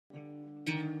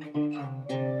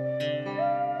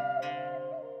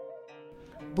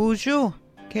Bonjour,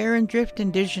 Karen Drift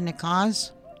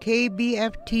Indigenous.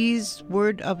 KBFT's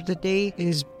word of the day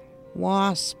is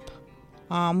wasp.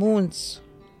 Aamoons.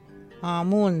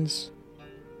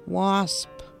 Wasp.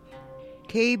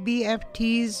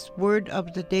 KBFT's word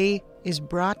of the day is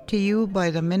brought to you by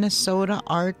the Minnesota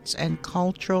Arts and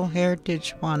Cultural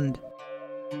Heritage Fund.